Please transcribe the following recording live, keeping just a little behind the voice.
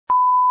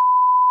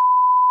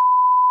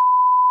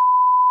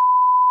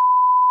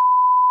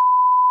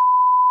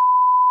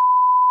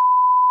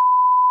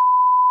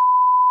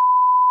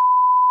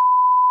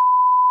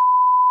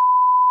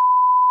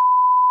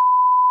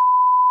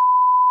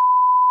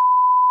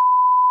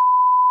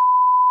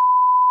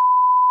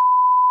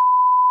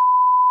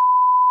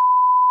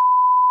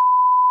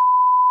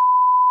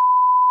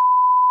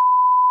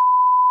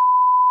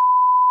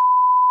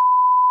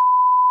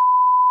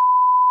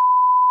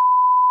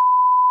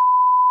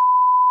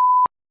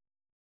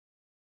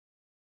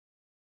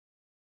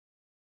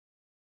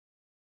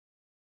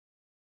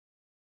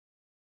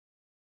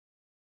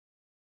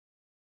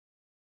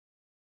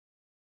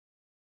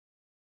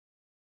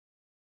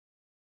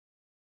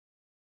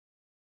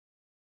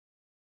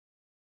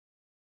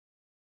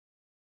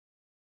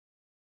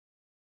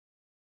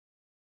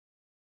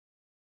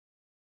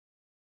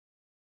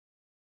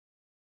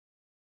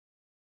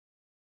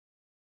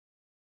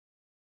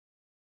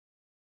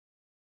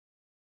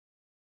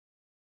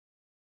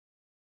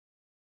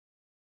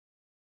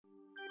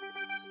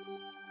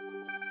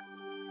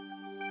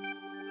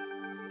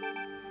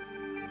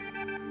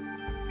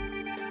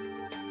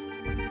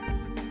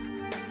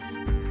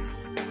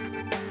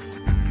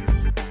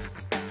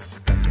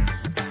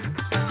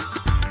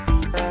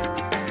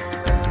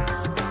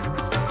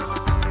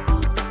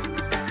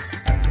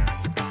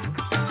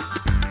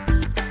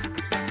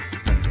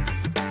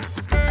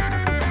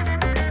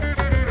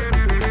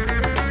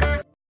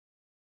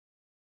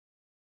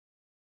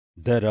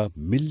There are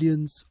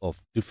millions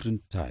of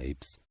different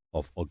types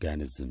of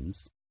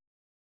organisms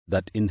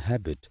that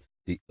inhabit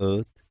the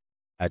earth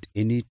at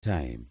any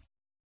time,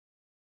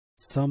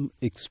 some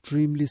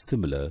extremely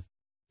similar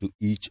to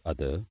each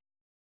other,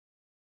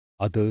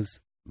 others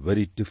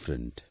very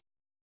different.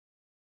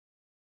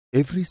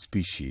 Every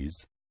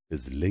species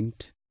is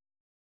linked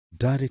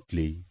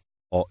directly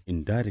or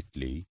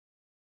indirectly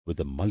with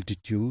a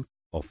multitude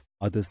of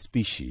other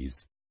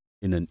species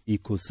in an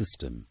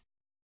ecosystem.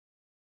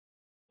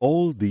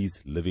 All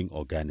these living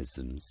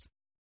organisms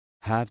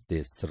have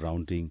their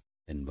surrounding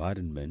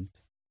environment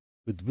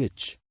with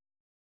which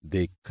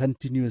they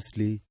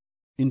continuously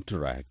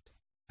interact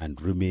and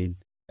remain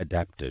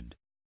adapted.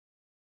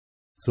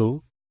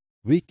 So,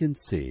 we can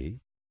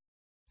say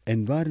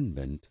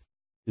environment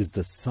is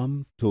the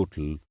sum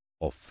total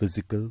of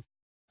physical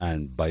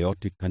and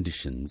biotic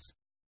conditions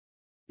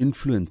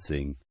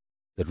influencing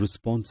the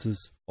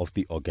responses of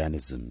the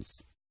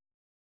organisms.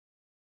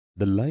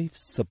 The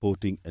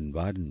life-supporting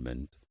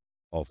environment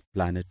of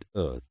planet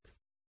Earth,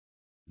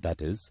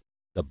 that is,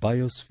 the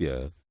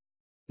biosphere,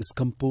 is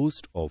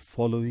composed of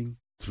following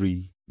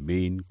three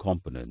main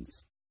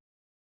components: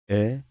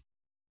 air,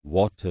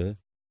 water,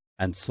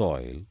 and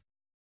soil,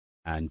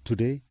 and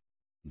today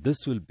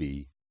this will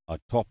be a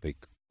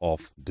topic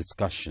of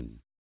discussion.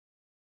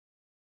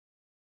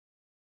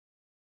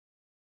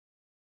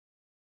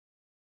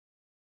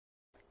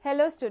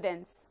 Hello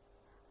students,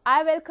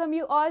 I welcome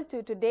you all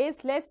to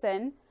today's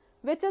lesson,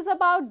 which is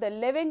about the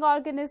living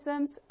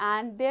organisms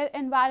and their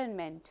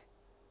environment.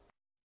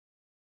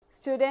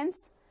 Students,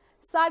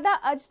 ਸਾਡਾ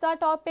ਅੱਜ ਦਾ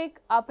topic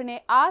ਆਪਣੇ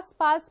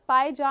ਆਸ-ਪਾਸ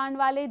ਪਾਏ ਜਾਣ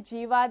ਵਾਲੇ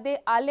ਜੀਵਾਂ ਦੇ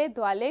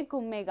ਆਲੇ-ਦੁਆਲੇ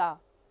ਘੁੰਮੇਗਾ।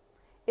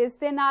 ਇਸ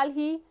ਦੇ ਨਾਲ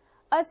ਹੀ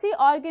ਅਸੀਂ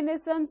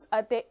ਆਰਗੇਨਿਜ਼ਮਸ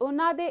ਅਤੇ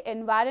ਉਹਨਾਂ ਦੇ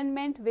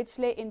এনवायरमेंट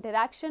ਵਿਚਲੇ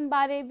ਇੰਟਰੈਕਸ਼ਨ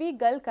ਬਾਰੇ ਵੀ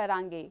ਗੱਲ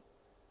ਕਰਾਂਗੇ।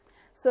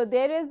 So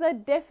there is a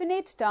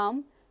definite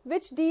term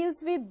which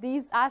deals with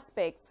these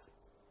aspects,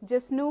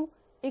 ਜਿਸ ਨੂੰ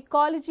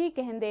ਇਕੋਲੋਜੀ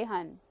ਕਹਿੰਦੇ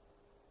ਹਨ।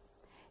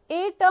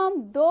 ਇਹ ਟਰਮ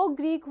ਦੋ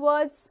ਗ੍ਰੀਕ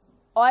ਵਰਡਸ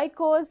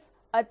oikos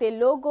ਅਤੇ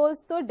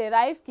logos ਤੋਂ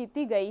ਡਿਰਾਈਵ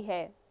ਕੀਤੀ ਗਈ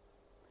ਹੈ।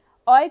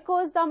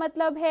 oikos ਦਾ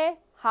ਮਤਲਬ ਹੈ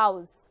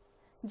ਹਾਊਸ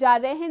ਜਾਂ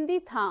ਰਹਿਣ ਦੀ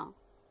ਥਾਂ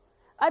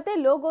ਅਤੇ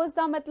logos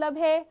ਦਾ ਮਤਲਬ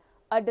ਹੈ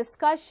a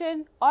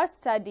discussion or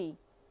study.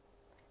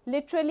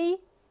 Literally,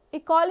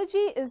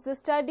 ecology is the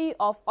study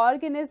of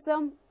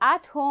organism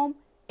at home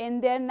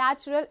in their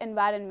natural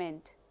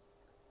environment.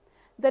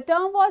 The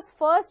term was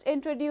first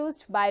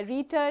introduced by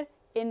Ritter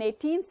in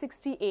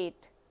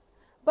 1868,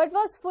 but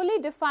was fully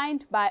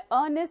defined by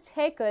Ernest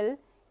Haeckel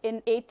in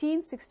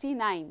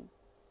 1869.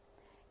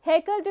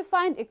 Haeckel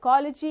defined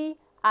ecology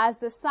as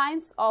the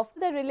science of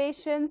the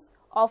relations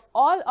of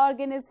all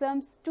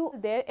organisms to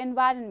their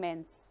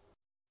environments.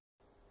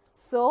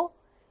 So,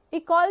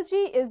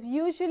 ecology is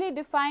usually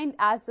defined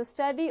as the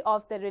study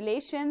of the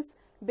relations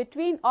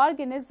between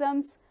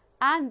organisms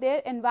and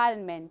their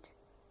environment.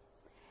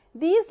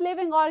 These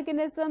living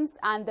organisms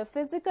and the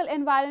physical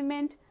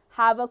environment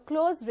have a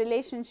close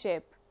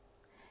relationship.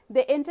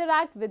 They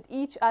interact with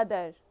each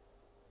other.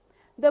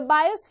 The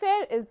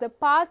biosphere is the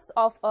parts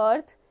of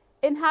Earth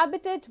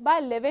inhabited by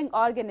living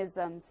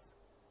organisms.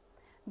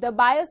 The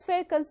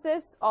biosphere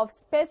consists of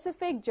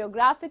specific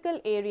geographical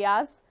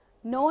areas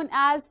known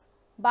as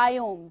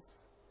biomes.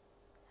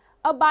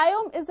 A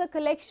biome is a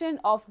collection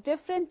of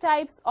different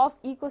types of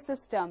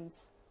ecosystems.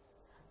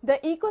 The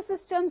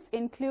ecosystems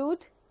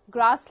include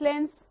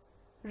grasslands,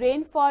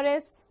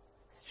 rainforests,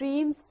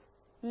 streams,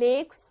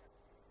 lakes,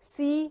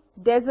 sea,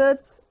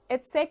 deserts,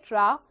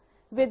 etc.,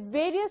 with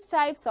various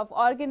types of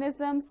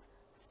organisms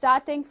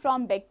starting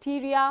from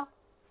bacteria,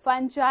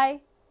 fungi,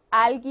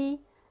 algae,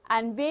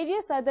 and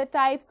various other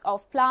types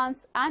of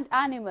plants and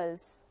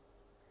animals.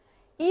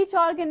 Each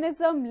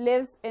organism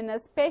lives in a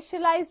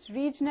specialized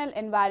regional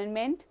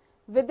environment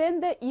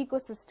within the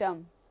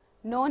ecosystem,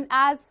 known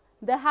as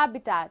the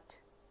habitat.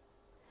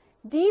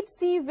 Deep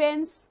sea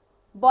vents,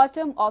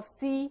 bottom of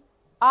sea,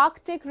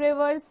 Arctic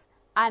rivers,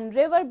 and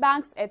river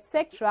banks,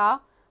 etc.,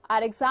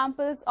 are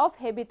examples of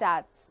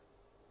habitats.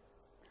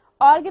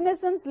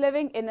 Organisms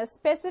living in a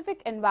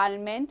specific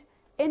environment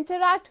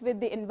interact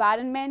with the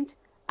environment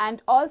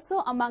and also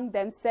among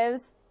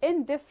themselves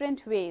in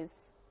different ways.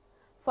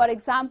 For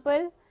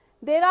example,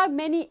 there are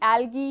many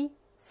algae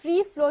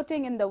free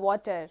floating in the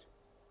water.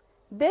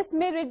 This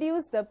may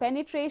reduce the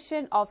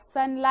penetration of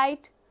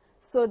sunlight,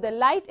 so the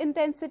light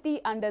intensity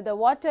under the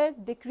water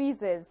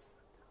decreases.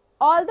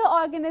 All the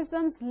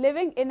organisms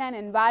living in an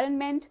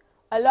environment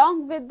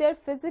along with their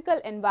physical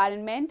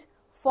environment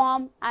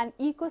form an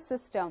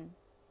ecosystem.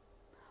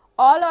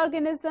 All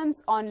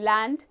organisms on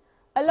land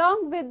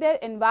along with their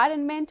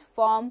environment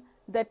form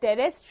the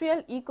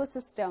terrestrial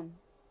ecosystem.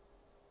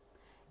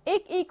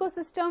 ਇੱਕ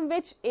ecosystem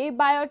ਵਿੱਚ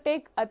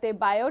abiotic ਅਤੇ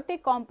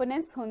biotic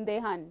components ਹੁੰਦੇ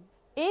ਹਨ।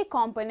 ਇਹ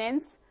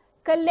components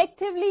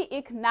collectively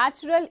ਇੱਕ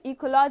natural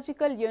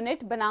ecological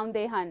unit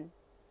ਬਣਾਉਂਦੇ ਹਨ,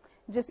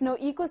 ਜਿਸ ਨੂੰ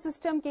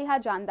ecosystem ਕਿਹਾ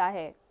ਜਾਂਦਾ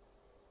ਹੈ।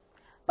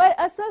 ਪਰ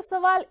ਅਸਲ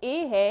ਸਵਾਲ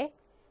ਇਹ ਹੈ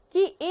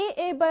ਕਿ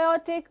ਇਹ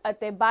abiotic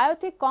ਅਤੇ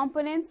biotic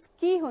components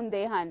ਕੀ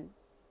ਹੁੰਦੇ ਹਨ?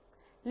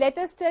 Let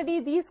us study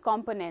these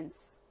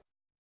components.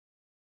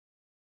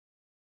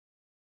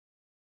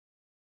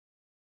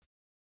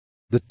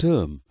 The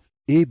term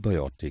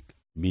abiotic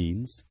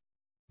means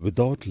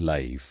without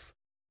life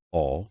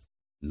or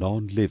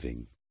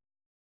non-living.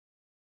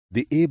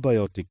 The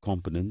abiotic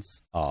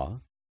components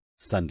are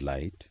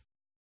sunlight,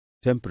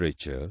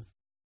 temperature,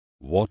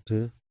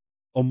 water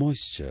or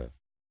moisture,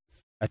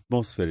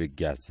 atmospheric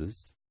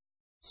gases,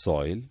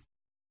 soil,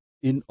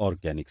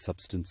 inorganic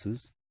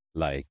substances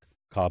like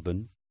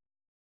carbon,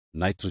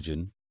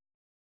 nitrogen,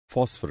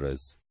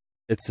 phosphorus,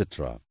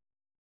 etc.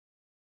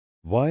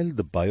 While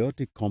the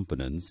biotic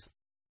components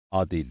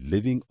are the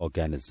living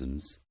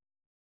organisms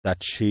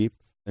that shape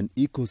an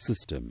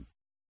ecosystem.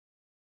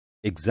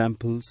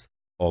 Examples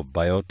of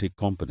biotic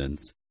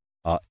components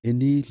are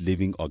any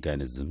living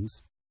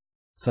organisms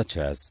such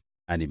as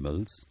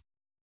animals,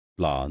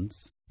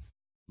 plants,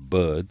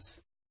 birds,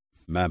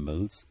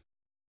 mammals,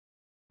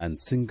 and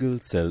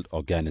single-celled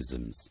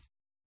organisms.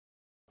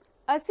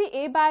 ਅਸੀਂ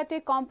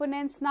abiotic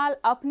components ਨਾਲ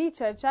ਆਪਣੀ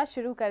ਚਰਚਾ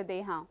ਸ਼ੁਰੂ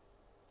ਕਰਦੇ ਹਾਂ।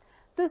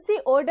 ਤੁਸੀਂ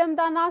ਓਡਮ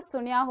ਦਾ ਨਾਂ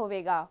ਸੁਣਿਆ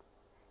ਹੋਵੇਗਾ,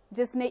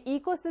 ਜਿਸ ਨੇ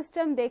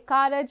ਈਕੋਸਿਸਟਮ ਦੇ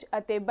ਕਾਰਜ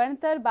ਅਤੇ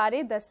ਬਣਤਰ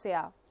ਬਾਰੇ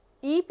ਦੱਸਿਆ।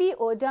 E.P.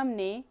 ਓਡਮ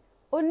ਨੇ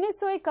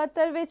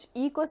 1971 ਵਿੱਚ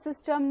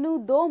ਈਕੋਸਿਸਟਮ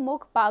ਨੂੰ ਦੋ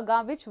ਮੁੱਖ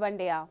ਭਾਗਾਂ ਵਿੱਚ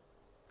ਵੰਡਿਆ: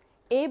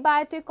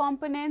 abiotic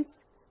components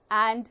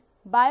and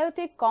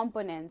biotic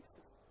components.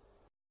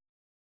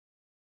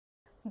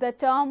 The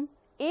term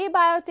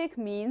abiotic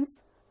means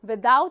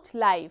without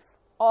life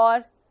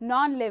or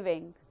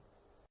non-living.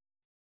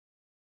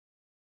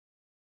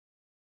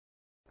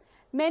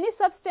 Many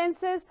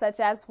substances such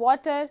as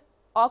water,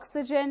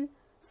 oxygen,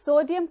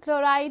 sodium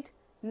chloride,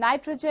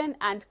 nitrogen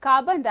and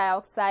carbon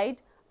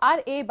dioxide are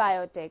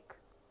abiotic.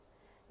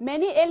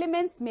 Many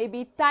elements may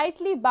be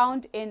tightly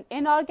bound in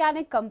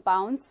inorganic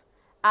compounds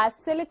as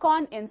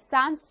silicon in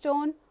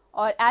sandstone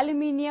or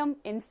aluminium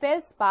in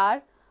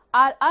feldspar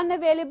are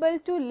unavailable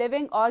to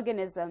living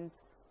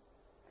organisms.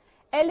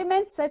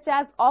 Elements such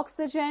as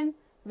oxygen,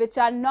 which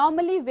are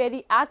normally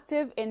very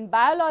active in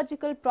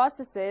biological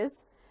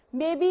processes,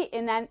 may be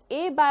in an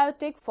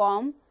abiotic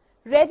form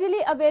readily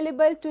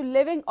available to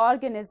living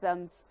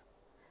organisms,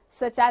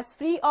 such as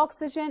free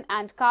oxygen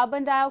and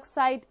carbon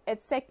dioxide,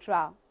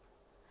 etc.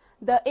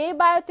 The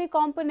abiotic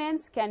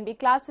components can be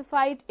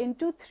classified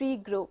into three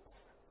groups.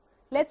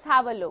 Let's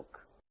have a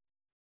look.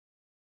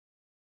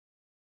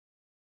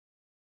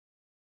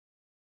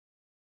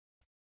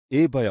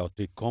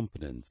 Abiotic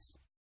components: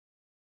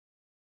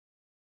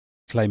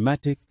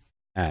 climatic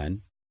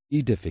and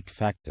edaphic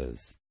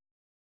factors.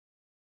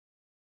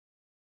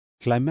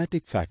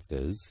 Climatic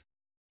factors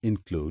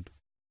include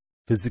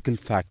physical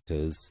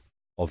factors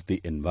of the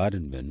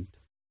environment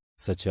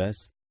such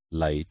as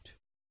light,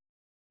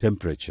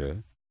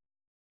 temperature,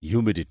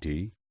 humidity,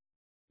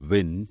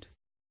 wind,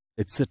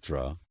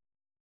 etc.,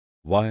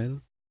 while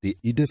the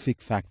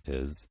edaphic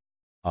factors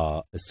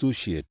are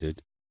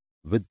associated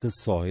with the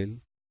soil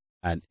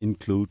and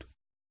include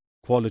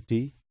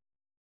quality,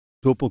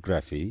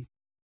 topography,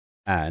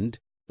 and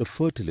the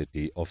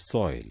fertility of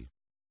soil.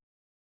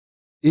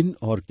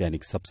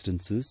 Inorganic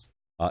substances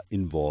are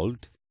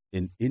involved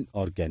in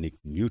inorganic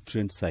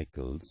nutrient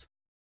cycles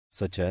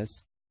such as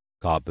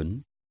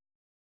carbon,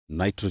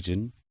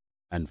 nitrogen,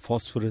 and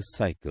phosphorus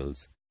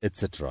cycles,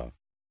 etc.,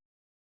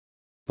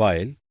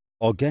 while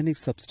organic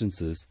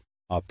substances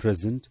are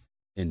present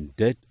in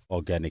dead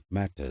organic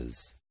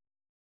matters.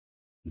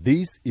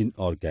 These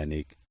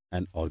inorganic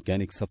and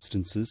organic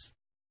substances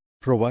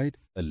provide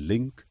a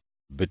link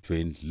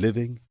between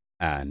living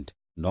and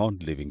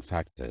non-living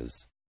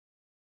factors.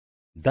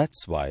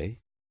 That's why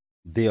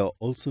they are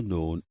also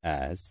known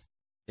as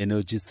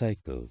energy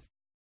cycle.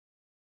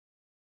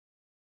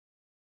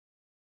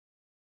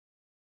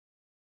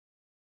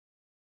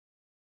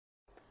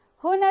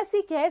 ਹੁਣ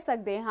ਅਸੀਂ ਕਹਿ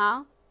ਸਕਦੇ ਹਾਂ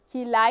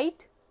ਕਿ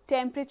light,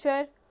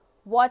 temperature,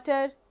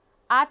 water,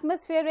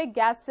 atmospheric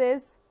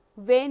gases,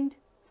 wind,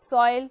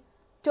 soil,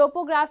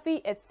 topography,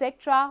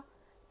 etc.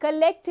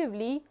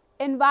 collectively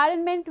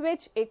environment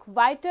ਵਿੱਚ ਇੱਕ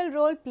vital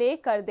role play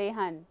ਕਰਦੇ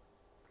ਹਨ।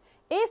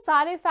 ਇਹ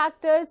ਸਾਰੇ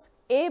factors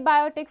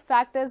abiotic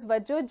factors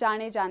ਵਜੋਂ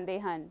ਜਾਣੇ ਜਾਂਦੇ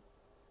ਹਨ।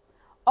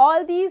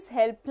 All these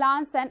help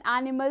plants and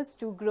animals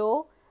to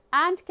grow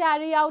and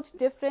carry out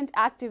different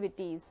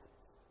activities.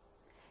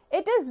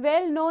 It is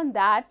well known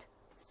that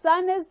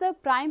sun is the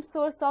prime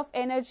source of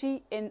energy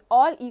in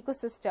all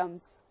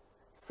ecosystems.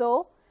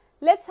 So,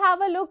 let's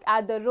have a look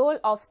at the role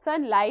of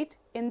sunlight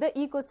in the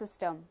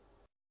ecosystem.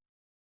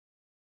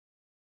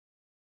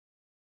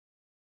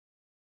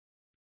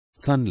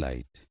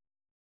 Sunlight.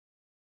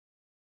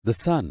 The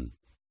sun,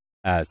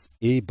 as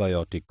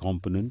abiotic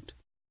component,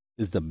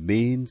 is the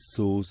main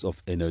source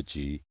of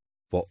energy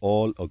for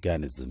all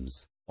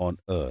organisms on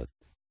Earth.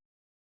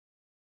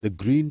 The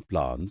green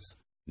plants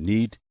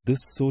need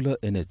this solar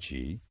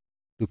energy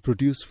to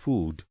produce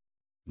food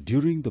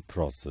during the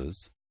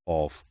process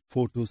of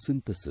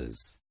photosynthesis.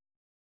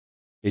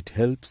 It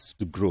helps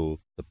to grow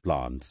the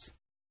plants.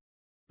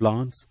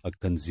 Plants are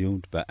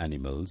consumed by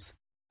animals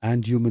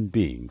and human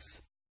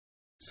beings.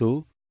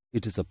 So,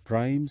 it is a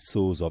prime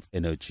source of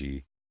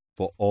energy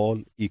for all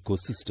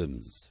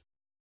ecosystems.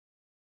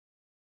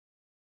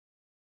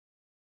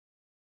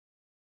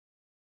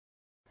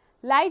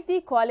 Light the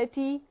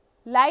quality,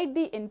 light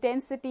the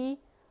intensity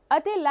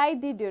ਅਤੇ light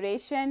ਦੀ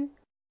duration,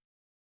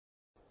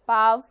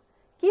 ਭਾਵ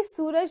ਕਿ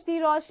ਸੂਰਜ ਦੀ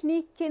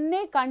ਰੋਸ਼ਨੀ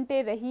ਕਿੰਨੇ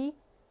ਘੰਟੇ ਰਹੀ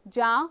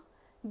ਜਾਂ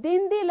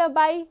ਦਿਨ ਦੀ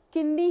ਲੰਬਾਈ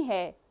ਕਿੰਨੀ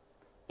ਹੈ,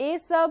 ਇਹ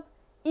ਸਭ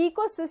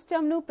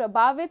ਈਕੋਸਿਸਟਮ ਨੂੰ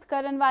ਪ੍ਰਭਾਵਿਤ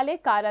ਕਰਨ ਵਾਲੇ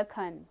ਕਾਰਕ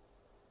ਹਨ।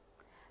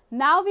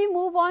 Now we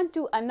move on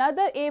to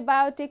another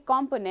abiotic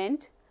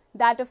component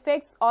that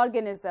affects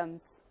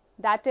organisms,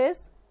 that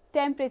is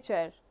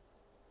temperature.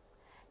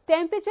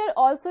 Temperature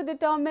also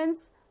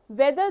determines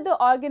whether the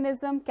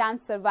organism can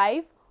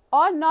survive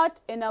or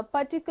not in a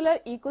particular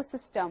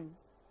ecosystem.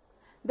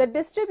 The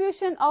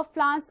distribution of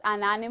plants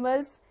and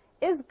animals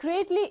is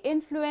greatly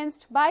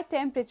influenced by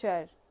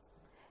temperature.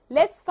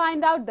 Let's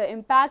find out the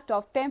impact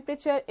of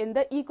temperature in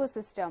the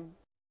ecosystem.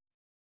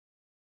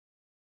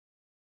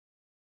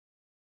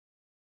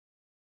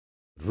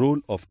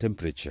 Role of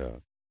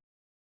temperature.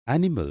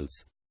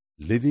 Animals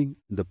living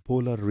in the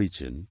polar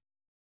region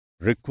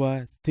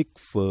require thick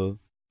fur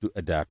to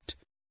adapt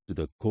to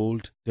the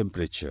cold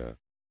temperature.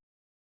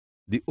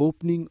 The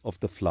opening of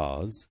the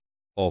flowers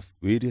of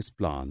various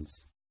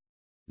plants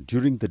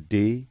during the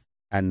day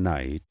and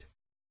night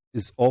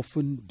is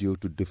often due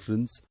to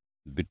difference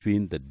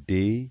between the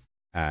day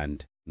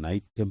and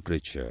night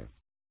temperature.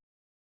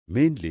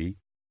 Mainly,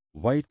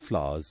 white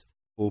flowers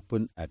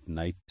open at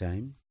night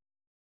time,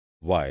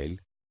 while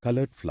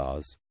colored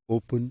flowers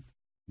open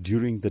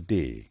during the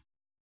day.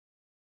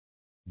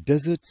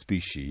 Desert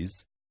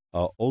species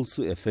are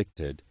also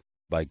affected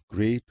by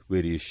great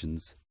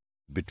variations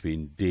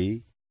between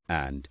day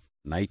and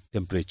night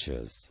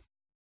temperatures.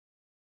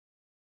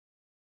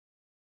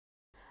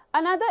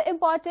 Another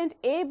important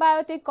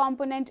abiotic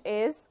component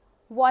is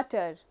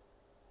water.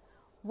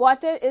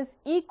 Water is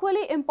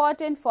equally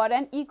important for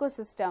an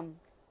ecosystem.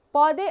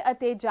 ਪੌਦੇ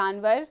ਅਤੇ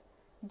ਜਾਨਵਰ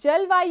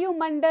ਜਲਵਾਯੂ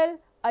ਮੰਡਲ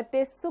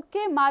ਅਤੇ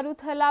ਸੁੱਕੇ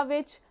ਮਾਰੂਥਲਾਂ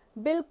ਵਿੱਚ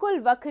ਬਿਲਕੁਲ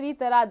ਵੱਖਰੀ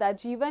ਤਰ੍ਹਾਂ ਦਾ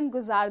ਜੀਵਨ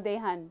ਗੁਜ਼ਾਰਦੇ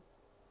ਹਨ।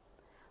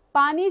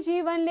 ਪਾਣੀ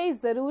ਜੀਵਨ ਲਈ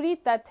ਜ਼ਰੂਰੀ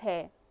ਤੱਤ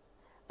ਹੈ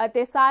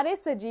ਅਤੇ ਸਾਰੇ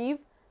ਸਜੀਵ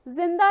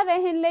ਜ਼ਿੰਦਾ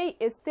ਰਹਿਣ ਲਈ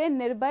ਇਸ ਤੇ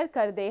ਨਿਰਭਰ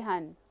ਕਰਦੇ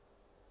ਹਨ।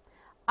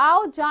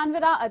 ਆਓ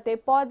ਜਾਨਵਰਾਂ ਅਤੇ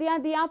ਪੌਦਿਆਂ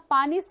ਦੀਆਂ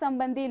ਪਾਣੀ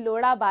ਸੰਬੰਧੀ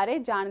ਲੋੜਾਂ ਬਾਰੇ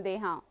ਜਾਣਦੇ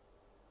ਹਾਂ।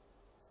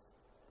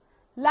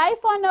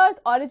 Life on Earth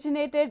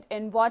originated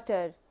in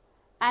water,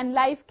 and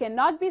life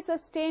cannot be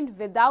sustained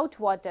without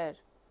water.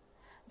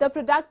 The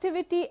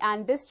productivity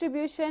and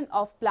distribution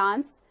of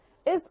plants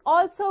is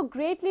also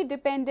greatly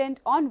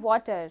dependent on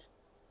water.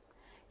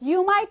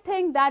 You might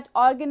think that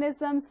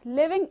organisms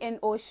living in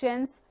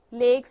oceans,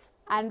 lakes,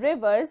 and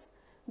rivers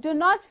do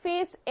not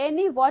face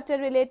any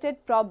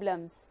water-related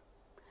problems.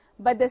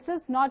 But this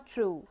is not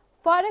true.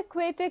 For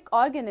aquatic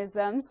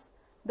organisms,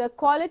 the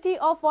quality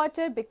of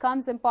water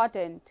becomes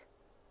important.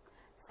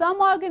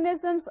 Some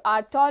organisms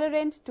are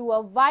tolerant to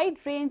a wide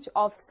range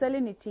of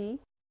salinity,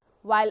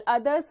 while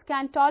others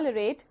can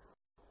tolerate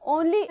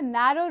only a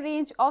narrow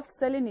range of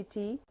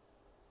salinity.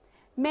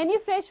 Many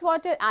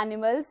freshwater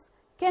animals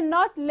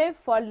cannot live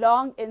for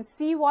long in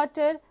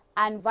seawater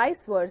and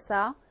vice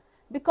versa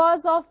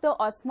because of the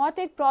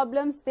osmotic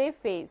problems they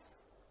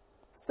face.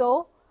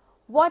 So,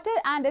 water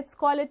and its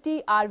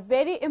quality are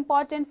very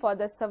important for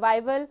the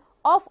survival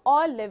of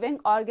all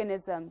living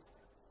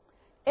organisms.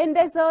 In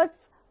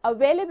deserts,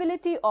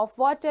 availability of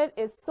water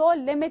is so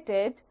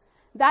limited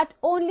that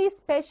only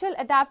special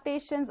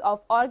adaptations of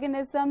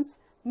organisms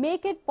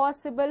make it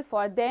possible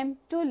for them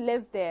to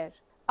live there.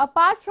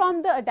 Apart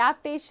from the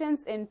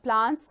adaptations in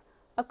plants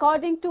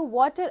according to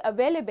water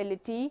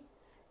availability,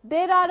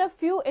 there are a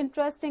few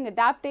interesting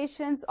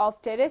adaptations of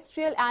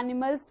terrestrial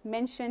animals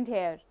mentioned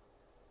here.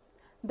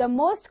 The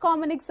most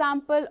common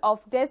example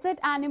of desert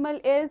animal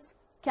is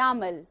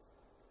camel.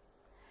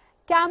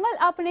 Camel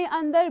अपने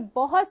अंदर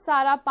बहुत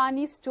सारा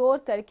पानी store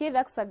करके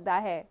रख सकता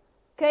है।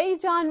 कई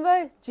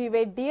जानवर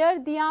जिਵੇਂ ਡੀਅਰ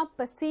ਦੀਆਂ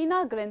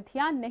ਪਸੀਨਾ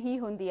ਗ੍ਰੰਥੀਆਂ ਨਹੀਂ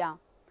ਹੁੰਦੀਆਂ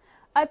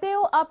ਅਤੇ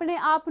ਉਹ ਆਪਣੇ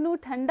ਆਪ ਨੂੰ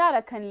ਠੰਡਾ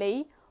ਰੱਖਣ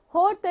ਲਈ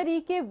ਹੋਰ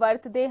ਤਰੀਕੇ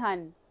ਵਰਤਦੇ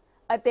ਹਨ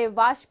ਅਤੇ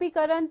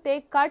ਵਾਸ਼ਪੀਕਰਨ ਤੇ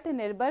ਘੱਟ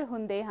ਨਿਰਭਰ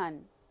ਹੁੰਦੇ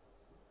ਹਨ।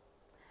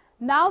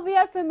 Now we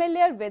are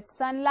familiar with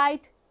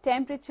sunlight,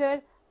 temperature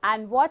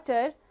and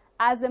water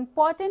as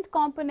important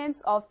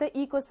components of the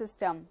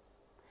ecosystem.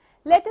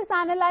 Let us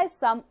analyze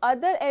some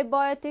other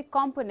abiotic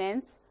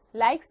components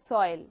like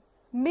soil.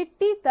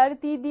 ਮਿੱਟੀ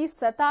ਧਰਤੀ ਦੀ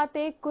ਸਤ੍ਹਾ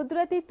ਤੇ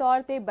ਕੁਦਰਤੀ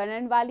ਤੌਰ ਤੇ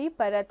ਬਣਨ ਵਾਲੀ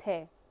ਪਰਤ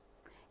ਹੈ।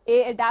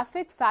 ਇਹ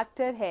ਐਡਾਫਿਕ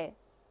ਫੈਕਟਰ ਹੈ।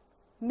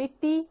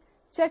 ਮਿੱਟੀ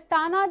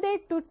ਚੱਟਾਨਾਂ ਦੇ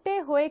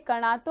ਟੁੱਟੇ ਹੋਏ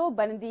ਕਣਾਂ ਤੋਂ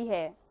ਬਣਦੀ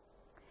ਹੈ।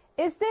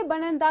 ਇਸ ਦੇ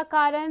ਬਣਨ ਦਾ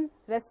ਕਾਰਨ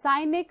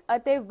ਰਸਾਇਣਿਕ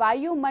ਅਤੇ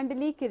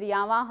ਵਾਯੂਮੰਡਲੀ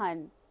ਕਿਰਿਆਵਾਂ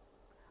ਹਨ।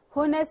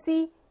 ਹੁਣ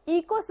ਅਸੀਂ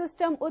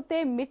ਈਕੋਸਿਸਟਮ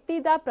ਉੱਤੇ ਮਿੱਟੀ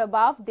ਦਾ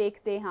ਪ੍ਰਭਾਵ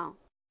ਦੇਖਦੇ ਹਾਂ।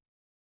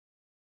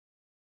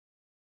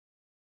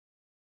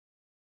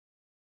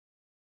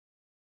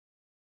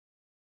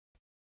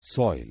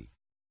 Soil.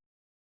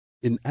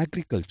 In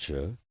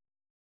agriculture,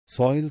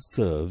 soil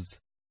serves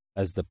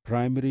as the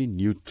primary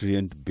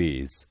nutrient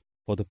base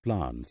for the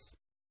plants.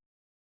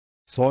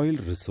 Soil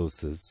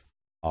resources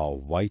are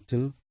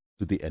vital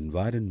to the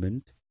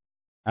environment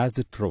as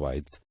it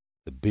provides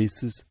the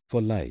basis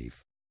for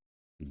life,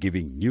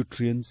 giving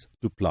nutrients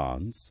to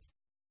plants,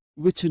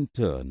 which in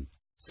turn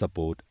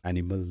support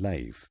animal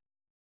life.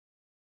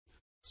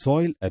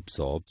 Soil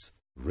absorbs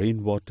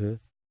rainwater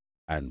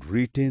and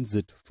retains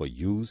it for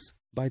use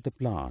by the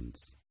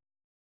plants.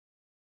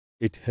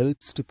 It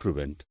helps to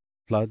prevent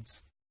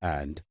floods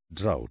and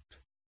drought.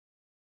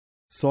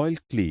 Soil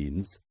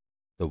cleans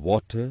the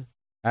water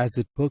as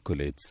it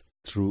percolates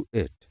through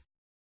it.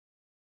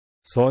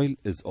 Soil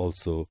is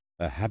also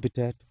a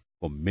habitat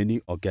for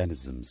many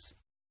organisms.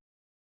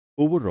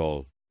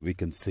 Overall, we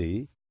can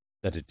say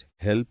that it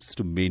helps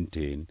to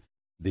maintain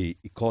the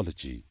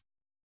ecology.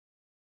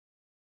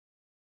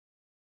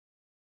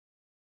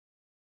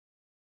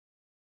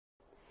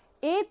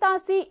 ਇਹ ਤਾਂ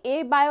ਸੀ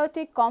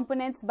abiotic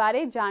components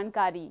ਬਾਰੇ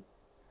ਜਾਣਕਾਰੀ।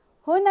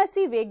 ਹੁਣ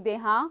ਅਸੀਂ ਵੇਖਦੇ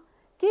ਹਾਂ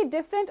ਕਿ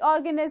different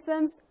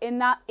organisms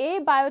ਇਨ੍ਹਾਂ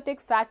abiotic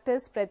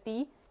factors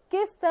ਪ੍ਰਤੀ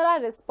ਕਿਸ ਤਰ੍ਹਾਂ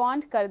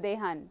respond ਕਰਦੇ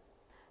ਹਨ।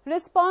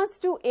 Response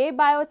to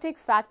abiotic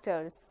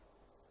factors.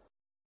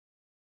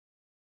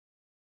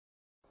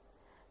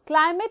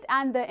 Climate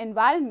and the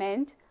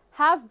environment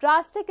have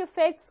drastic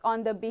effects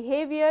on the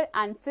behavior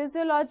and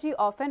physiology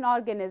of an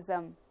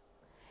organism.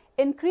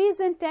 Increase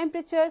in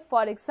temperature,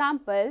 for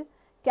example,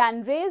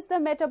 can raise the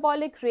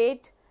metabolic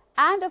rate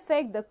and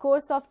affect the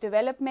course of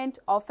development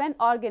of an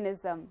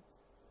organism.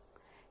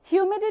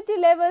 Humidity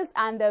levels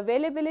and the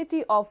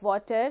availability of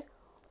water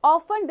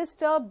often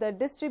disturb the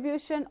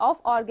distribution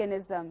of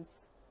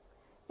organisms.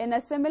 In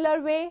a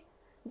similar way,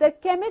 the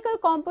chemical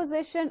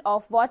composition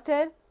of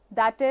water,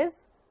 that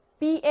is,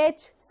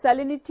 pH,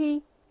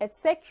 salinity,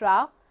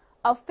 etc.,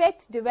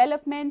 affect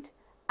development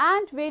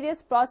and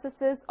various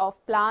processes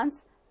of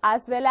plants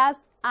as well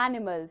as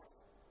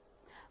animals.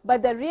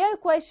 But the real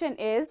question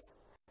is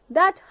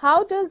that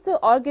how does the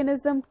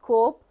organism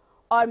cope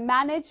or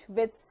manage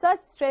with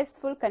such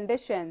stressful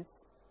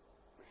conditions?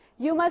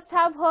 You must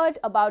have heard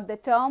about the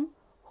term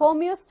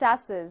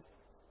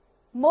homeostasis.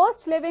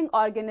 Most living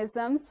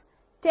organisms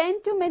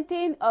tend to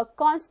maintain a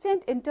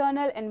constant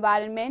internal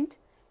environment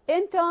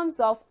in terms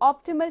of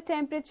optimal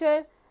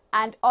temperature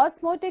and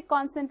osmotic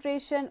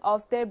concentration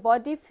of their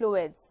body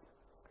fluids.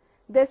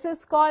 This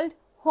is called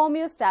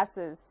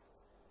homeostasis.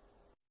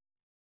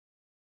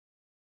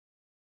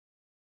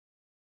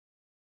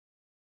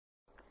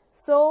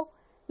 So,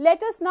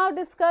 let us now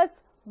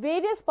discuss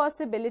various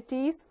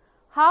possibilities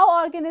how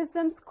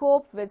organisms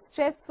cope with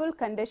stressful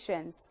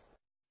conditions.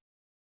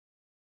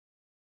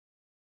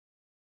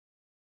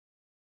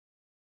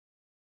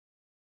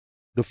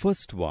 The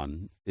first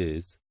one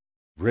is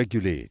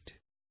regulate.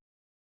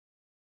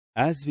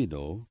 As we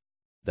know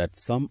that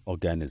some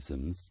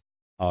organisms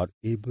are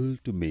able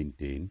to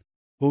maintain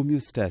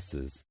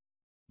homeostasis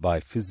by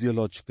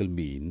physiological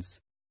means,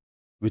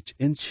 which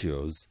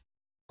ensures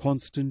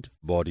constant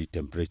body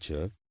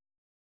temperature,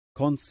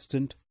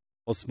 constant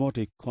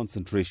osmotic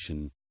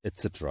concentration,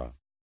 etc.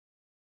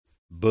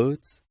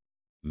 Birds,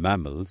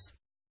 mammals,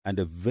 and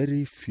a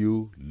very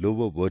few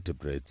lower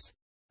vertebrates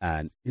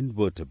and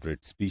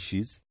invertebrate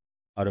species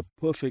are a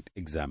perfect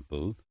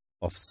example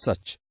of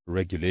such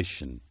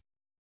regulation.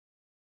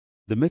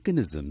 The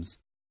mechanisms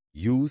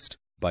used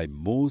by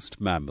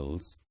most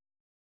mammals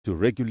to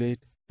regulate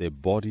their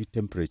body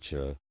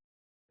temperature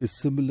is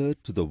similar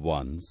to the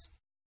ones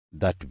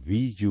that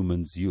we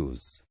humans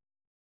use.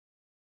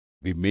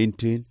 We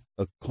maintain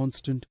a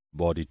constant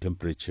body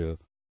temperature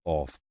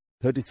of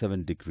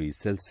 37 degrees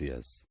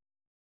Celsius.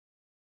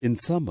 In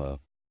summer,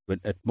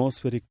 when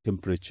atmospheric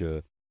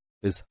temperature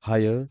is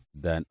higher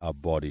than our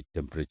body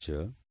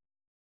temperature,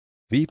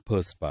 we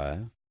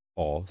perspire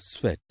or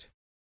sweat.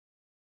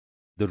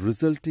 The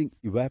resulting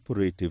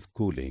evaporative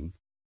cooling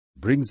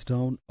brings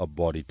down our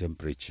body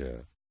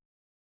temperature.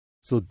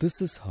 So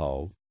this is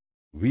how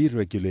we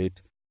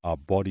regulate our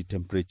body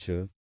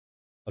temperature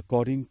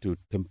according to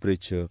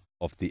temperature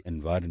of the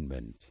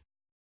environment.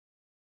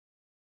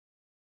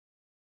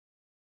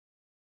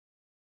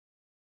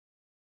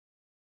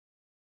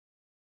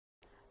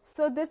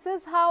 So this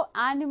is how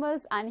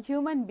animals and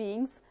human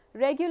beings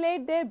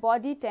regulate their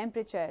body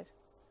temperature.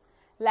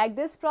 Like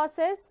this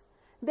process,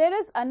 there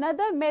is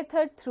another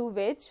method through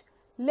which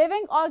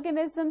living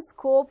organisms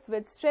cope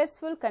with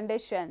stressful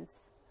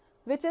conditions,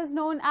 which is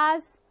known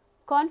as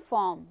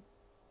conform.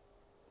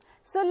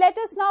 So let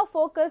us now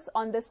focus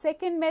on the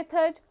second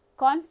method,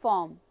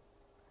 conform.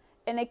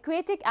 In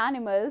aquatic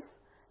animals,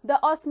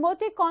 the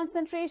osmotic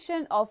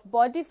concentration of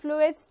body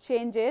fluids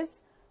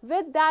changes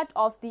with that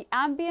of the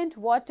ambient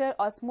water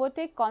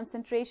osmotic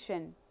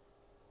concentration.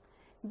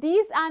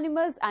 These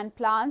animals and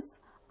plants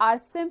are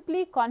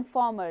simply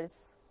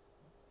conformers.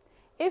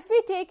 If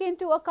we take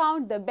into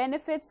account the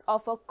benefits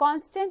of a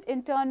constant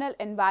internal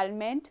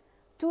environment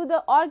to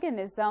the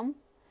organism,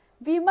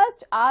 we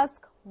must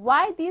ask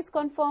why these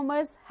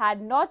conformers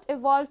had not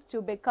evolved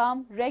to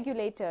become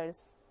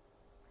regulators.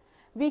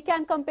 We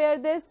can compare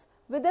this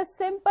with a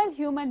simple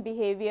human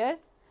behavior,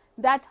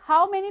 that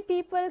how many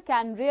people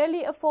can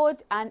really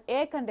afford an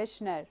air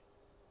conditioner.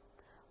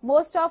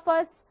 Most of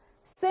us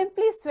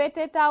simply sweat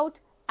it out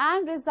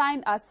and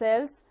resign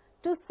ourselves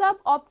to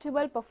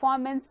suboptimal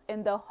performance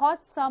in the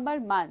hot summer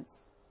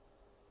months.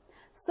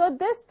 So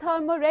this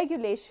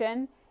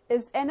thermoregulation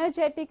is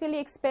energetically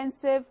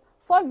expensive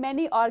for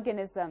many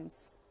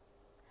organisms.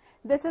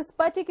 This is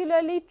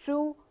particularly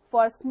true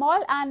for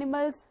small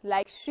animals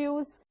like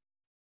shrews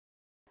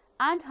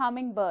and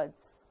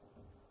hummingbirds.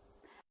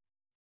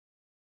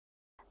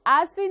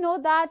 As we know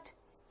that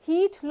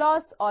heat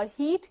loss or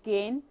heat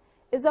gain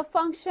is a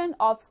function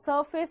of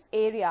surface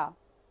area.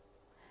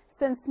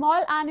 Since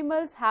small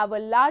animals have a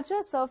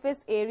larger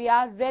surface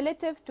area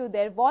relative to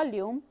their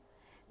volume,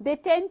 they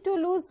tend to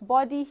lose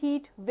body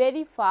heat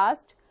very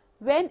fast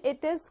when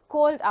it is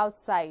cold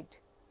outside.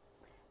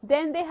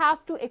 Then they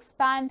have to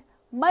expand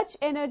much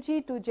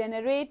energy to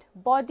generate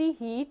body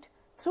heat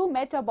through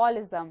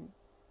metabolism.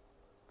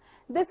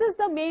 This is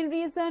the main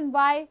reason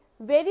why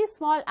very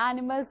small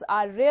animals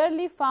are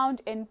rarely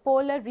found in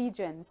polar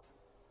regions.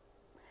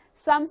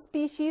 Some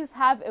species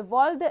have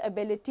evolved the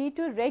ability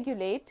to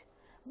regulate,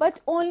 but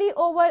only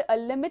over a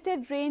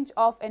limited range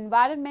of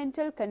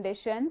environmental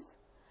conditions,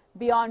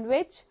 beyond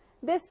which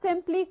they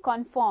simply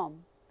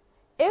conform.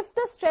 If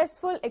the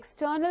stressful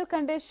external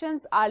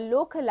conditions are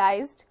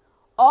localized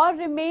or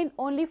remain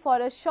only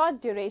for a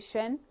short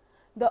duration,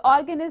 the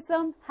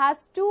organism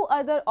has two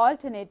other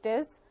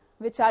alternatives,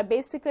 which are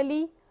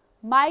basically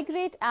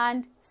migrate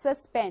and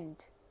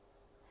suspend.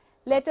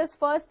 Let us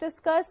first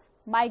discuss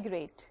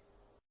migrate.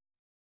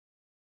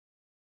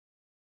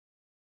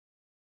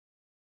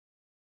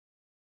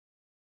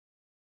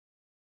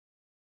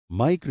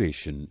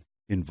 Migration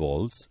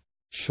involves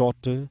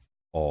shorter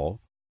or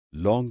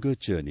longer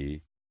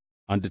journey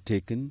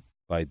undertaken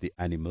by the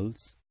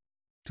animals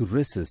to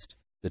resist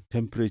the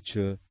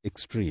temperature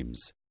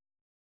extremes.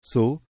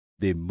 So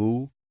they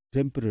move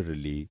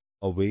temporarily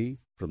away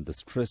from the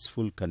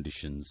stressful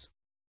conditions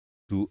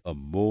to a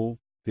more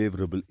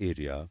favorable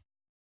area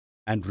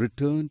and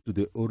return to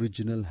the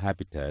original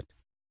habitat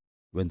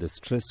when the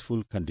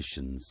stressful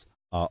conditions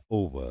are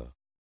over.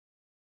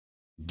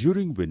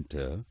 During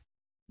winter,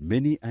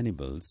 many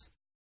animals,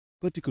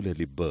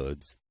 particularly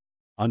birds,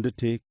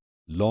 undertake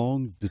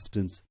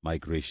long-distance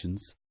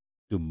migrations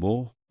to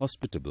more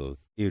hospitable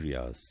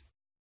areas.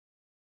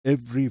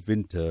 Every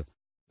winter,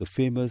 the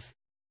famous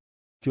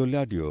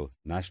Kyoladio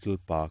National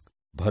Park,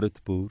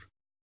 Bharatpur,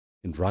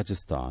 in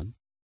Rajasthan,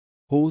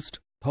 hosts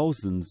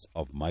thousands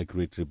of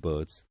migratory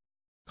birds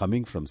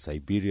coming from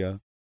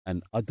Siberia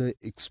and other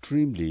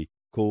extremely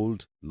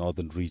cold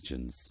northern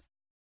regions.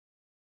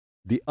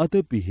 The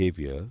other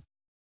behavior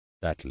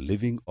that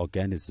living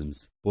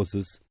organisms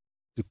possess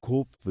to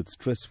cope with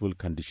stressful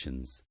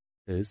conditions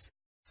is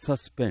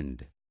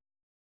suspend.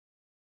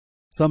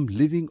 Some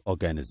living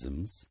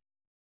organisms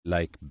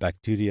like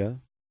bacteria,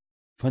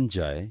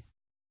 fungi,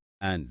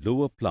 and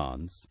lower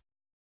plants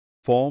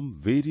form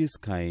various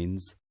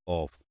kinds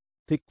of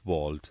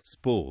thick-walled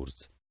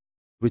spores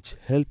which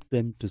help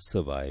them to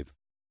survive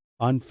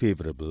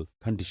unfavorable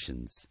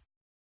conditions.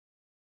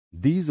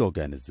 These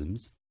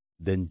organisms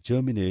then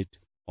germinate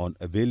on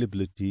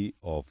availability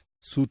of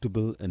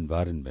suitable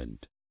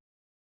environment.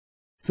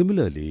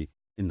 Similarly,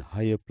 in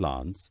higher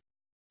plants,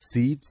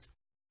 seeds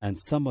and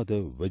some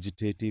other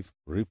vegetative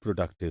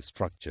reproductive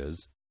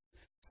structures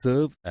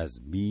serve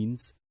as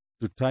means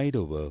to tide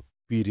over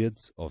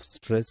periods of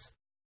stress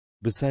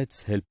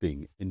besides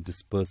helping in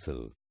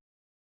dispersal.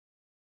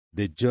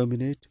 They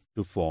germinate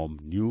to form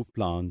new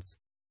plants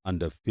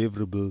under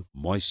favorable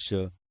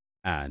moisture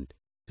and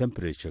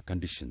temperature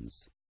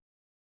conditions.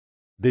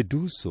 They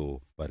do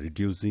so by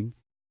reducing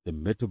the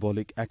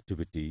metabolic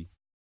activity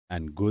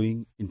and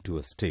going into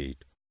a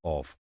state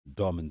of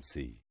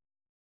dormancy.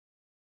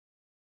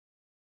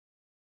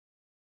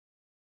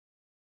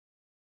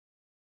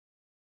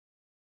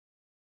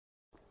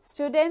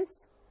 Students,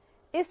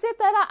 ਇਸੇ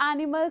ਤਰ੍ਹਾਂ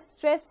animals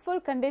stressful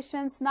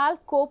conditions ਨਾਲ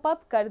ਕੋਪ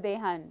up ਕਰਦੇ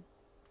ਹਨ।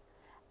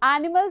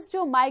 Animals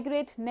ਜੋ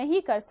migrate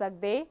ਨਹੀਂ ਕਰ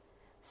ਸਕਦੇ,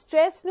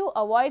 stress ਨੂੰ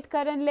ਅਵੋਇਡ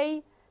ਕਰਨ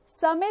ਲਈ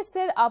ਸਮੇਂ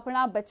ਸਿਰ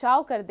ਆਪਣਾ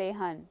ਬਚਾਓ ਕਰਦੇ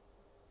ਹਨ।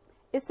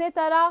 ਇਸੇ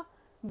ਤਰ੍ਹਾਂ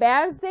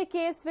ਬੈਰਸ ਦੇ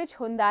ਕੇਸ ਵਿੱਚ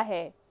ਹੁੰਦਾ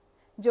ਹੈ,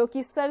 ਜੋ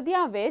ਕਿ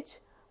ਸਰਦੀਆਂ ਵਿੱਚ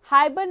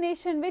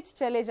ਹਾਈਬਰਨੇਸ਼ਨ ਵਿੱਚ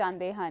ਚਲੇ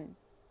ਜਾਂਦੇ ਹਨ।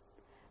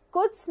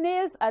 ਕੁਝ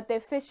ਸਨੇਲਸ ਅਤੇ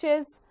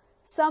ਫਿਸ਼ਜ਼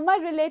summer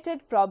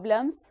related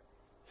problems,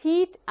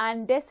 heat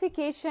and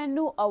ਡੈਸੀਕੇਸ਼ਨ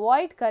ਨੂੰ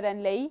ਅਵੋਇਡ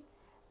ਕਰਨ ਲਈ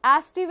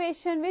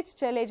ਐਸਟੀਵੇਸ਼ਨ ਵਿੱਚ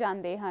ਚਲੇ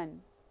ਜਾਂਦੇ ਹਨ।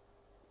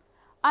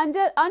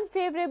 Under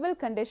unfavorable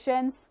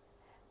conditions,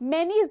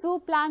 many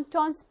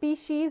zooplankton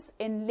species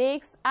in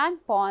lakes and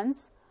ponds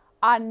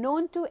are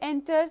known to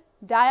enter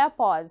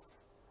diapause,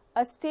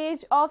 a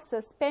stage of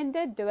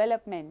suspended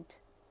development.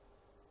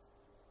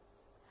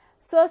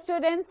 So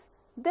students,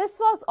 this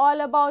was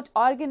all about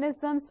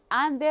organisms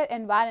and their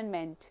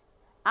environment.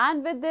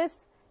 And with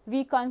this,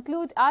 we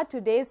conclude our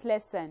today's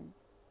lesson.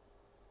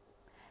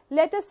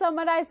 Let us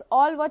summarize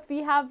all what we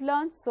have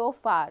learned so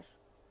far.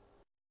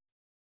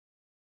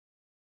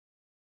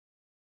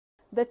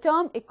 The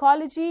term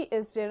ecology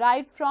is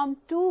derived from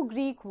two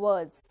Greek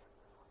words.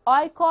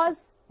 Oikos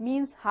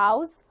means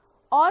house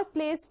or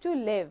place to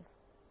live,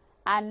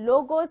 and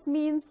logos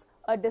means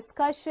a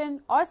discussion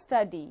or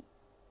study.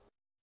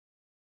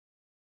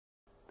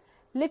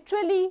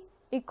 Literally,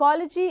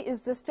 ecology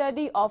is the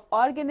study of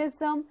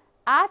organism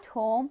at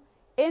home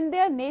in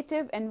their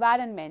native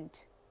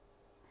environment.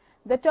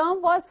 The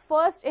term was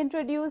first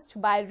introduced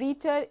by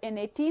Ritter in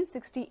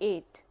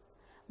 1868,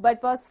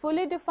 but was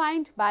fully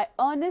defined by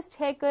Ernest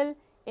Haeckel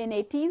in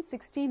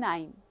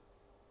 1869.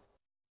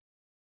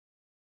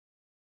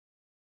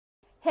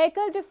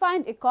 Haeckel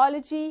defined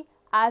ecology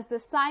as the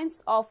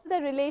science of the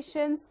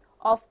relations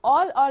of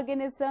all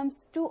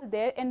organisms to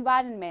their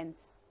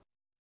environments.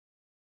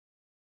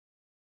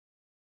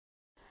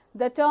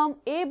 The term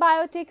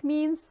abiotic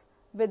means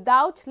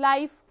without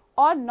life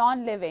or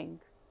non-living.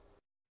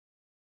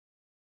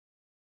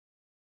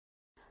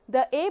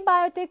 The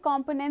abiotic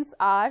components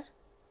are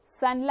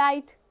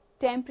sunlight,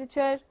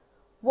 temperature,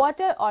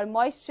 water or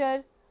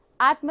moisture,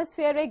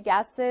 atmospheric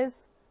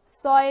gases,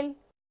 soil,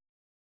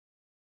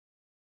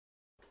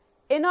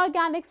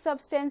 inorganic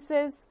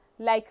substances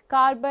like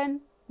carbon,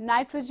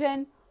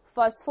 nitrogen,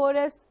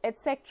 phosphorus,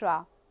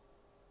 etc.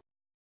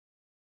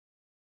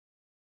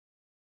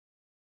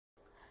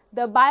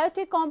 The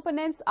biotic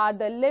components are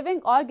the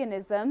living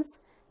organisms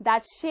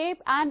that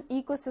shape an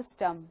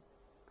ecosystem.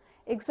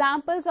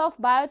 Examples of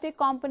biotic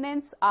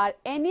components are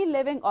any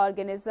living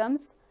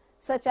organisms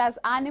such as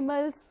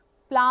animals,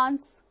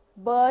 plants,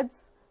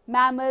 birds,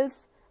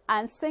 mammals,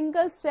 and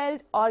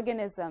single-celled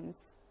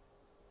organisms.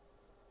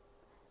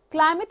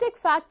 Climatic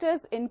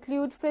factors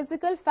include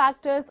physical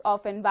factors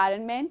of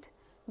environment,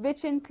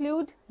 which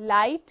include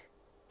light,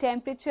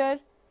 temperature,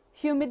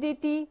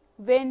 humidity,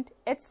 wind,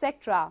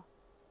 etc.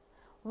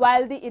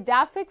 While the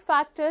edaphic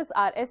factors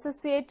are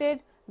associated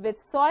with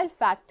soil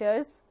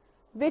factors,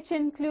 which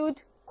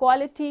include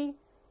quality,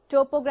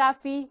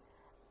 topography,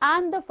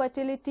 and the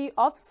fertility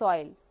of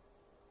soil.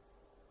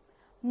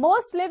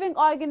 Most living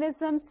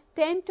organisms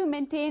tend to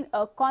maintain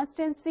a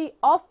constancy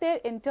of their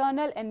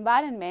internal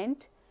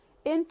environment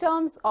in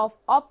terms of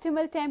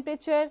optimal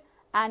temperature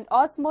and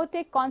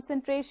osmotic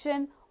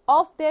concentration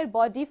of their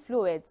body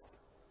fluids,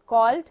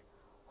 called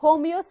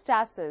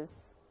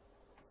homeostasis.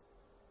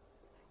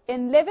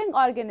 In living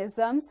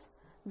organisms,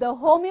 the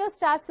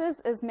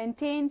homeostasis is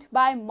maintained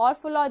by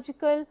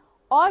morphological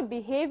or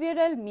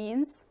behavioral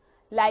means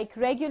like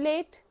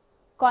regulate,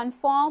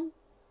 conform,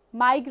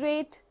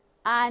 migrate,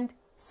 and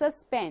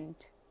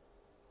suspend.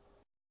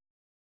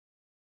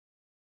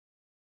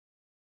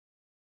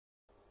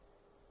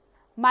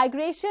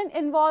 Migration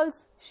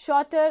involves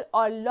shorter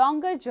or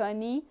longer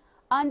journey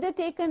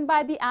undertaken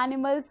by the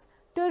animals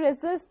to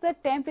resist the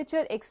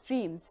temperature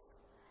extremes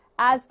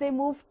as they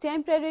move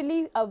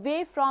temporarily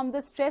away from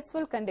the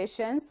stressful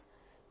conditions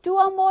to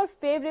a more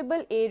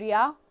favorable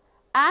area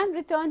and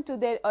return to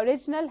their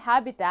original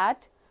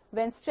habitat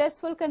when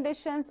stressful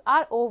conditions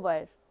are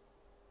over.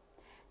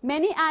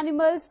 Many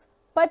animals,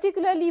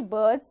 particularly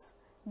birds,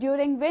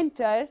 during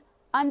winter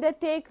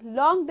undertake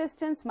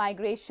long-distance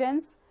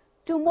migrations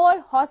to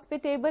more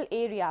hospitable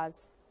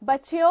areas.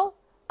 ਬੱਚਿਓ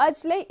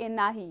ਅੱਜ ਲਈ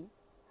ਇੰਨਾ ਹੀ।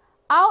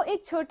 ਆਓ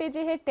ਇੱਕ ਛੋਟੇ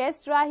ਜਿਹੇ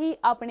test ਰਾਹੀਂ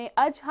ਆਪਣੇ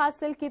ਅੱਜ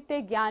ਹਾਸਲ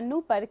ਕੀਤੇ ਗਿਆਨ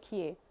ਨੂੰ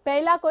ਪਰਖੀਏ।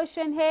 ਪਹਿਲਾ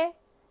ਕੁਐਸਚਨ ਹੈ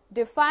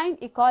Define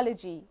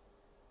ecology.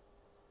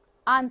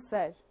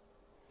 Answer.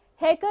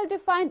 Haeckel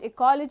defined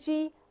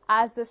ecology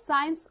as the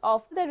science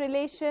of the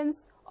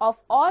relations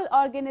of all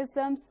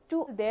organisms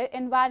to their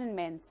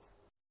environments.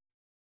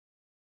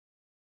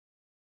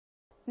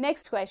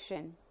 Next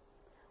question.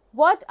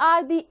 What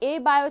are the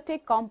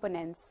abiotic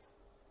components?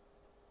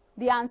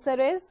 The answer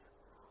is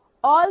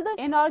all the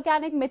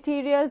inorganic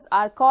materials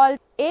are called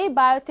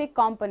abiotic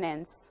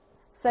components,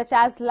 such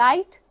as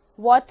light,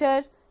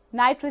 water,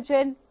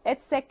 nitrogen,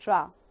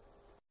 etc.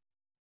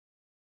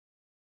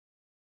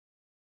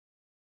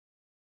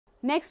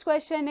 Next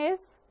question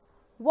is,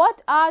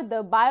 what are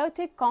the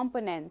biotic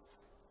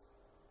components?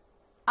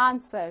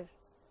 Answer.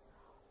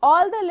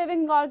 All the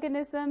living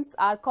organisms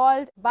are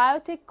called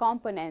biotic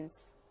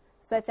components,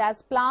 such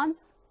as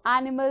plants,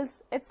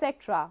 animals,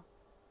 etc.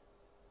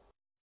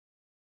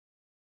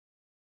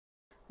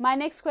 My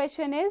next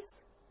question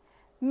is,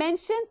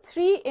 mention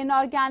 3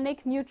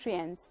 inorganic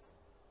nutrients.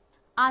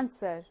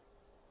 Answer.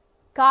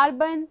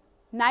 Carbon,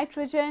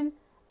 nitrogen,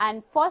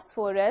 and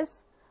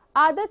phosphorus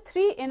are the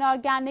 3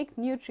 inorganic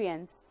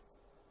nutrients.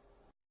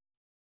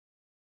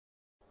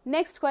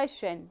 Next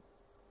question.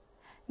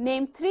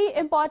 Name 3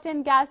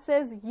 important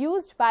gases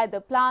used by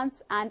the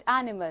plants and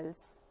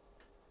animals.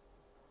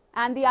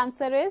 And the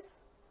answer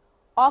is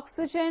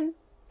oxygen,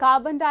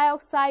 carbon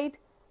dioxide,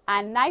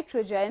 and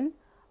nitrogen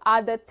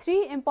are the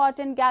 3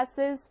 important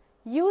gases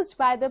used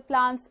by the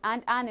plants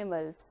and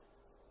animals.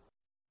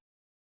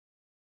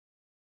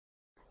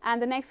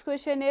 And the next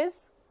question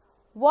is,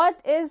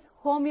 what is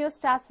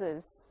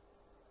homeostasis?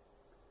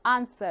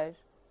 Answer.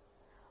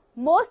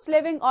 Most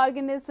living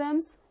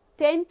organisms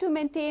tend to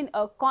maintain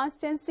a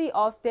constancy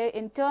of their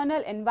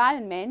internal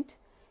environment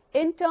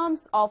in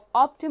terms of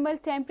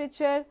optimal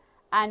temperature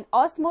and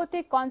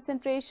osmotic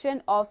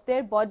concentration of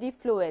their body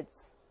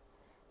fluids.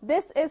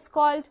 This is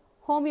called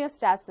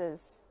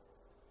homeostasis.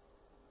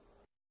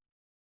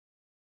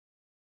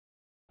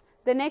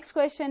 The next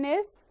question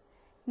is,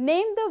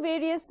 name the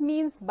various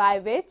means by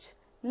which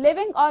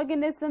living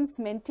organisms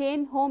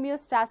maintain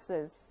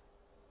homeostasis.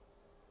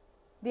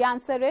 The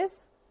answer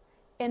is,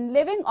 in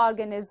living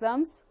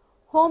organisms,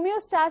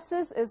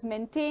 homeostasis is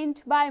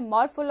maintained by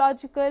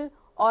morphological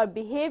or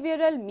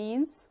behavioral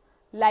means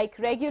like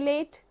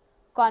regulate,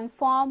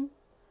 conform,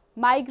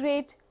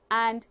 migrate,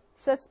 and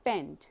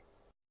suspend.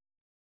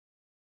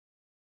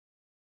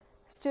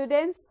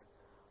 Students,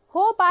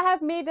 hope I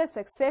have made a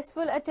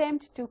successful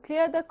attempt to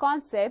clear the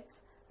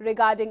concepts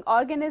regarding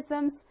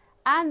organisms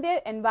and their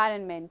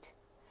environment,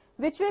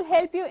 which will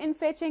help you in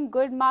fetching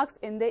good marks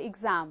in the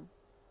exam.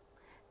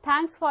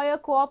 Thanks for your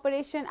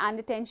cooperation and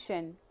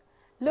attention.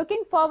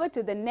 Looking forward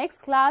to the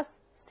next class.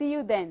 See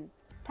you then.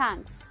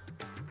 Thanks.